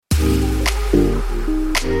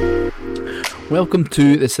Welcome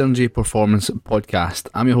to the Synergy Performance Podcast.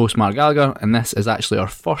 I'm your host Mark Gallagher, and this is actually our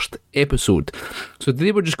first episode. So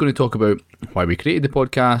today we're just going to talk about why we created the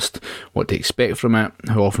podcast, what to expect from it,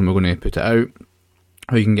 how often we're going to put it out,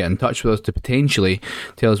 how you can get in touch with us to potentially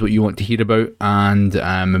tell us what you want to hear about, and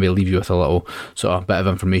maybe leave you with a little sort of bit of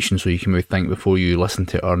information so you can maybe think before you listen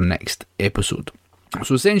to our next episode.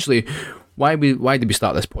 So essentially, why did we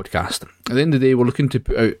start this podcast? At the end of the day, we're looking to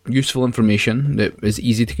put out useful information that is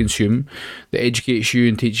easy to consume, that educates you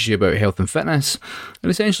and teaches you about health and fitness, and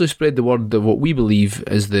essentially spread the word of what we believe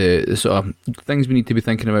is the sort of things we need to be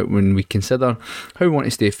thinking about when we consider how we want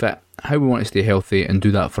to stay fit, how we want to stay healthy, and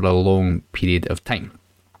do that for a long period of time.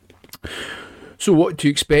 So what to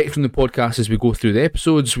expect from the podcast as we go through the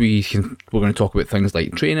episodes, we're going to talk about things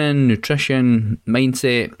like training, nutrition,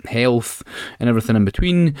 mindset, health, and everything in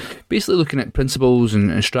between. Basically looking at principles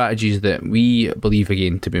and strategies that we believe,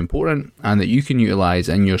 again, to be important and that you can utilise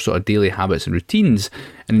in your sort of daily habits and routines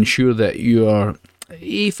and ensure that you are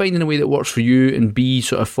A, finding a way that works for you, and B,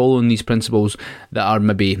 sort of following these principles that are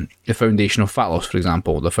maybe the foundation of fat loss, for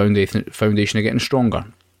example, the foundation of getting stronger.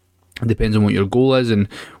 It depends on what your goal is, and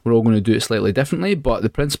we're all going to do it slightly differently, but the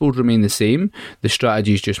principles remain the same. The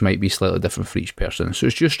strategies just might be slightly different for each person. So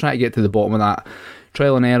it's just trying to get to the bottom of that.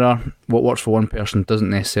 Trial and error. What works for one person doesn't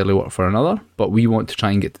necessarily work for another, but we want to try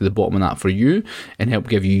and get to the bottom of that for you and help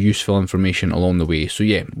give you useful information along the way. So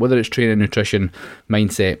yeah, whether it's training, nutrition,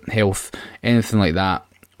 mindset, health, anything like that,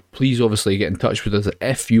 please obviously get in touch with us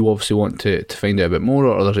if you obviously want to find out a bit more,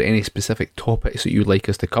 or there's any specific topics that you'd like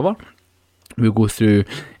us to cover. We'll go through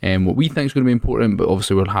what we think is going to be important, but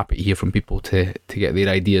obviously we're happy to hear from people to get their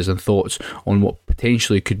ideas and thoughts on what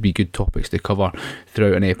potentially could be good topics to cover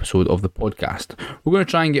throughout an episode of the podcast. We're going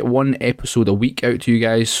to try and get one episode a week out to you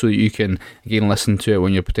guys so that you can, again, listen to it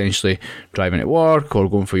when you're potentially driving at work or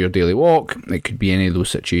going for your daily walk. It could be any of those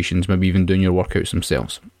situations, maybe even doing your workouts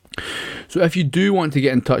themselves. So if you do want to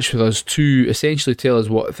get in touch with us to essentially tell us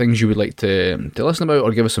what things you would like to listen about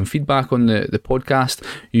or give us some feedback on the podcast,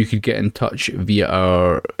 you could get in touch via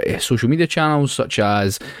our social media channels such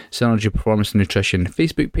as Synergy Performance and Nutrition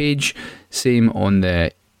Facebook page, same on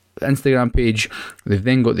the Instagram page. They've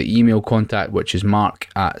then got the email contact, which is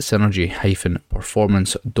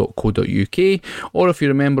mark@synergy-performance.co.uk, or if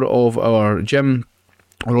you're a member of our gym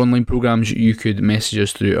or online programs, you could message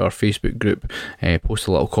us through our Facebook group, post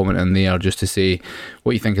a little comment in there just to say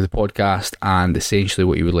what you think of the podcast and essentially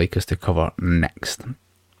what you would like us to cover next.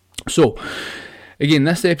 So, again,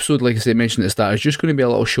 this episode, like I said, mentioned at the start, is just going to be a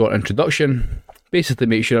little short introduction, basically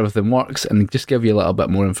make sure everything works and just give you a little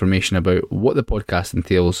bit more information about what the podcast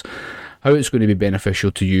entails, how it's going to be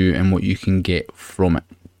beneficial to you and what you can get from it.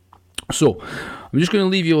 So, I'm just going to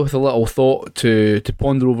leave you with a little thought to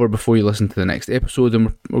ponder over before you listen to the next episode,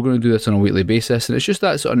 and we're going to do this on a weekly basis, and it's just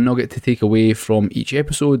that sort of nugget to take away from each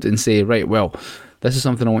episode and say, right, well, this is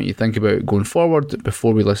something I want you to think about going forward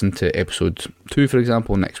before we listen to episode 2, for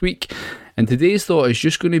example, next week. And today's thought is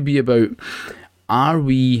just going to be about, are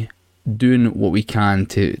we doing what we can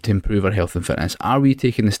to improve our health and fitness? Are we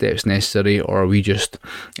taking the steps necessary, or are we just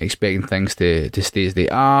expecting things to stay as they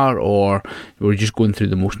are, or we're just going through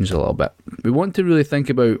the motions a little bit? We want to really think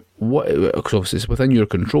about what, because obviously it's within your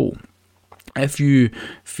control. If you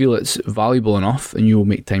feel it's valuable enough, then you will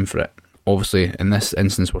make time for it. Obviously, in this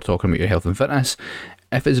instance, we're talking about your health and fitness.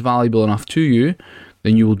 If it's valuable enough to you,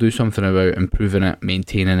 then you will do something about improving it,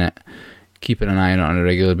 maintaining it, keeping an eye on it on a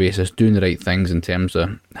regular basis, doing the right things in terms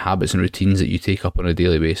of habits and routines that you take up on a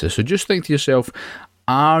daily basis. So just think to yourself,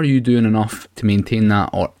 are you doing enough to maintain that,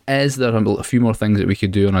 or is there a few more things that we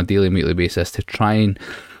could do on a daily and weekly basis to try and,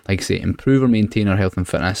 like I say, improve or maintain our health and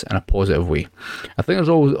fitness in a positive way? I think there's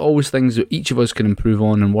always things that each of us can improve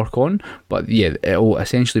on and work on, but yeah, it'll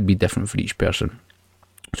essentially be different for each person.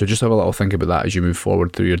 So just have a little think about that as you move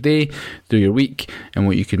forward through your day, through your week, and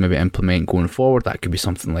what you could maybe implement going forward. That could be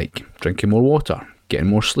something like drinking more water, getting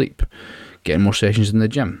more sleep, getting more sessions in the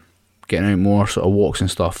gym, getting out more sort of walks and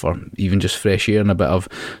stuff, or even just fresh air and a bit of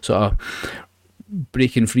sort of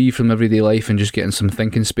breaking free from everyday life and just getting some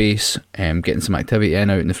thinking space, getting some activity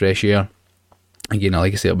out in the fresh air. Again,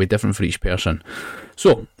 like I say, it'll be different for each person.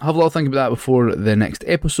 So, have a little think about that before the next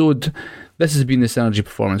episode. This has been the Synergy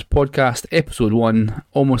Performance Podcast, episode 1,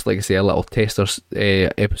 almost like I say, a little tester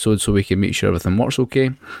episode so we can make sure everything works okay.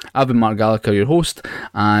 I've been Mark Gallagher, your host,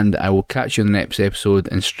 and I will catch you in the next episode,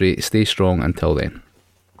 and stay strong until then.